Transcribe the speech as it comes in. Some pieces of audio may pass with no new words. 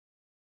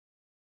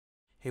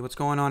Hey, what's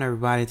going on,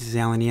 everybody? This is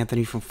Alan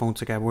Anthony from Phone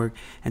Tech at Work,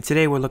 and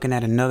today we're looking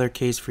at another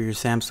case for your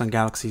Samsung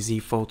Galaxy Z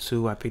Fold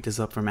 2. I picked this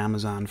up from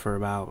Amazon for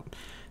about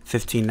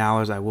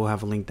 $15. I will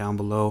have a link down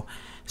below.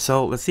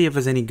 So let's see if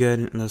it's any good,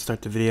 and let's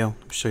start the video.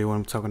 I'll show you what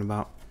I'm talking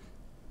about.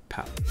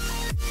 Pow.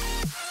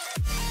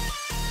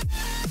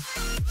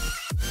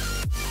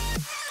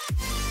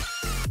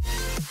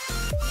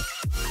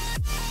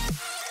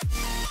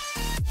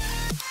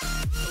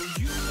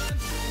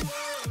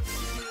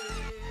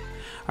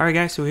 Alright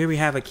guys, so here we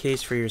have a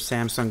case for your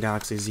Samsung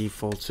Galaxy Z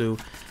Fold 2.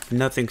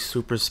 Nothing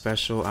super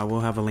special. I will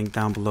have a link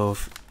down below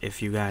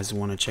if you guys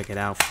want to check it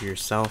out for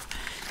yourself.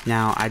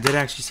 Now, I did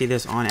actually see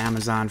this on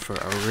Amazon for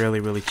a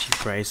really cheap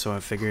price, so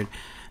I figured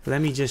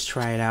let me just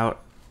try it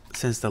out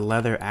since the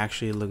leather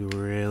actually looked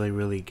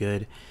really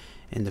good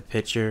in the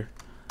picture.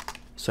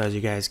 So as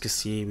you guys can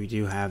see, we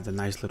do have the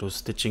nice little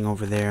stitching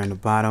over there in the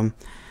bottom.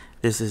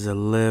 This is a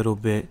little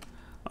bit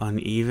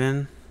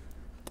uneven,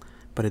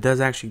 but it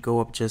does actually go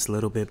up just a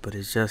little bit, but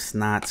it's just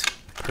not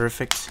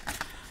perfect.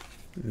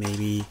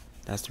 Maybe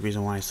that's the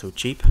reason why it's so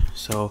cheap.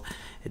 So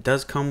it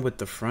does come with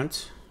the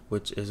front,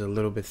 which is a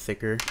little bit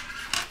thicker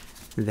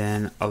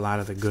than a lot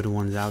of the good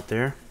ones out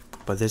there,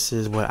 but this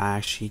is what I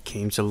actually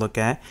came to look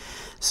at.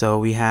 So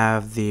we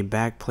have the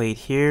back plate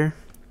here,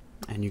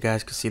 and you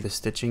guys can see the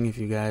stitching if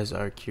you guys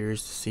are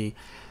curious to see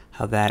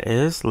how that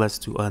is. Let's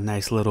do a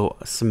nice little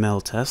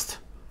smell test.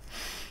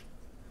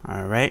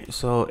 Alright,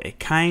 so it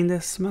kind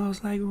of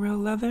smells like real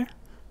leather.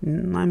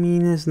 I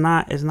mean, it's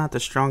not the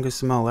strongest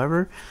smell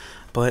ever,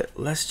 but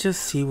let's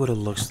just see what it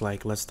looks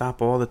like. Let's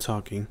stop all the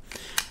talking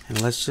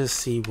and let's just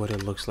see what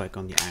it looks like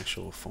on the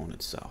actual phone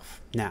itself.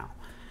 Now,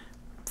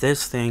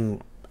 this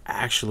thing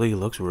actually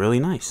looks really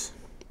nice.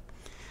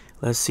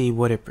 Let's see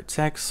what it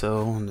protects.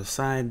 So on the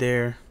side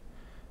there,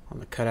 on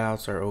the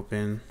cutouts are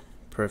open,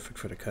 perfect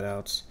for the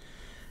cutouts.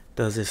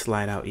 Does it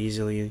slide out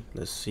easily?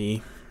 Let's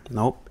see.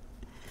 Nope.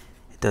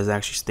 Does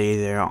actually stay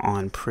there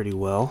on pretty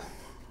well.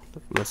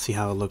 Let's see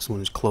how it looks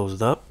when it's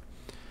closed up.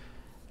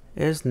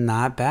 It's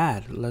not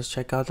bad. Let's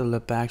check out the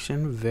lip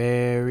action.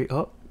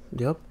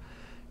 Yep,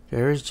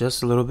 there's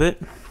just a little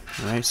bit.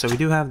 All right, so we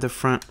do have the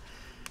front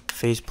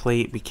face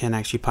plate. We can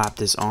actually pop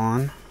this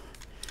on.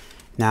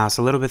 Now it's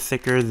a little bit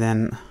thicker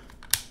than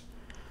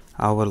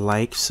I would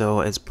like, so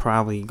it's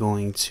probably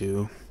going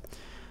to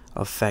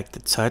affect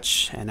the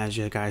touch, and as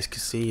you guys can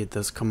see, it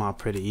does come out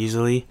pretty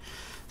easily.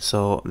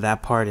 So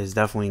that part is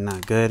definitely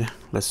not good.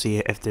 Let's see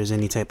if there's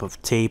any type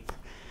of tape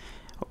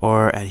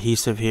or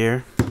adhesive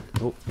here.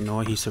 Oh, no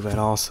adhesive at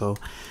all. So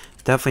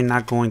definitely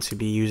not going to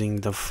be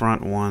using the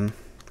front one,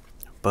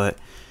 but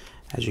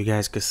as you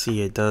guys can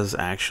see, it does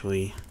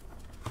actually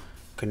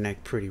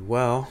connect pretty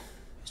well.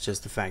 It's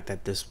just the fact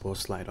that this will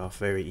slide off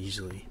very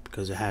easily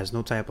because it has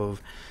no type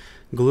of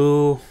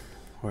glue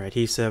or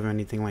adhesive or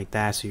anything like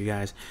that. So you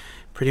guys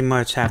pretty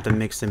much have to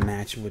mix and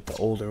match with the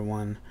older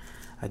one.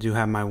 I do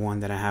have my one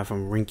that I have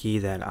from Rinky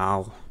that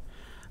I'll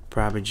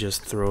probably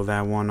just throw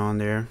that one on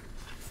there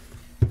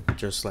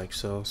just like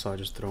so. So I'll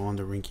just throw on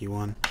the Rinky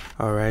one.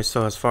 Alright,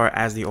 so as far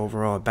as the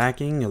overall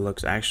backing, it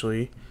looks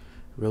actually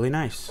really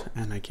nice,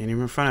 and I can't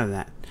even in front of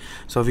that.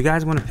 So if you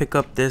guys want to pick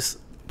up this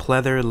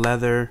pleather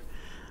leather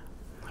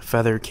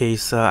feather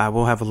case, I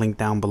will have a link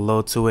down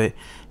below to it.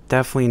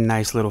 Definitely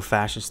nice little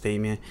fashion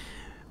statement.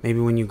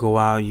 Maybe when you go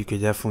out you could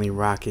definitely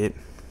rock it,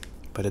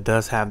 but it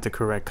does have the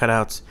correct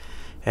cutouts.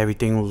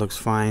 Everything looks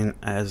fine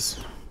as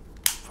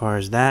far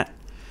as that,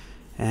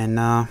 and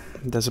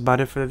that's about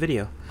it for the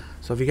video.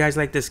 So if you guys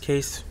like this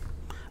case,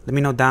 let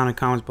me know down in the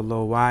comments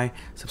below why.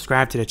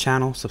 Subscribe to the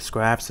channel,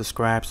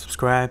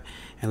 subscribe,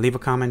 and leave a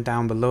comment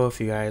down below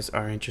if you guys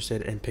are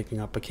interested in picking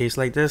up a case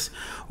like this,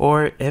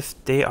 or if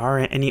there are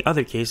any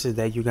other cases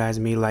that you guys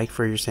may like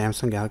for your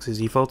Samsung Galaxy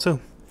Z Fold 2.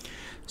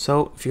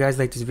 So if you guys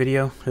like this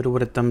video, hit it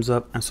with a thumbs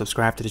up and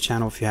subscribe to the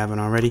channel if you haven't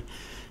already,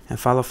 and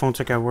follow Phone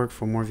Tech at Work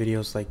for more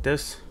videos like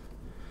this,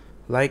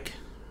 like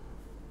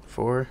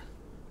for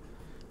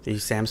the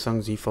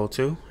Samsung Z Fold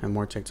 2, and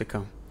more tech to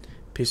come.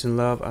 Peace and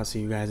love. I'll see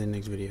you guys in the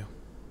next video.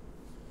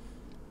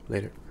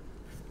 Later.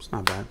 It's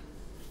not bad.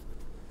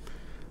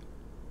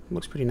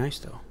 Looks pretty nice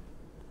though.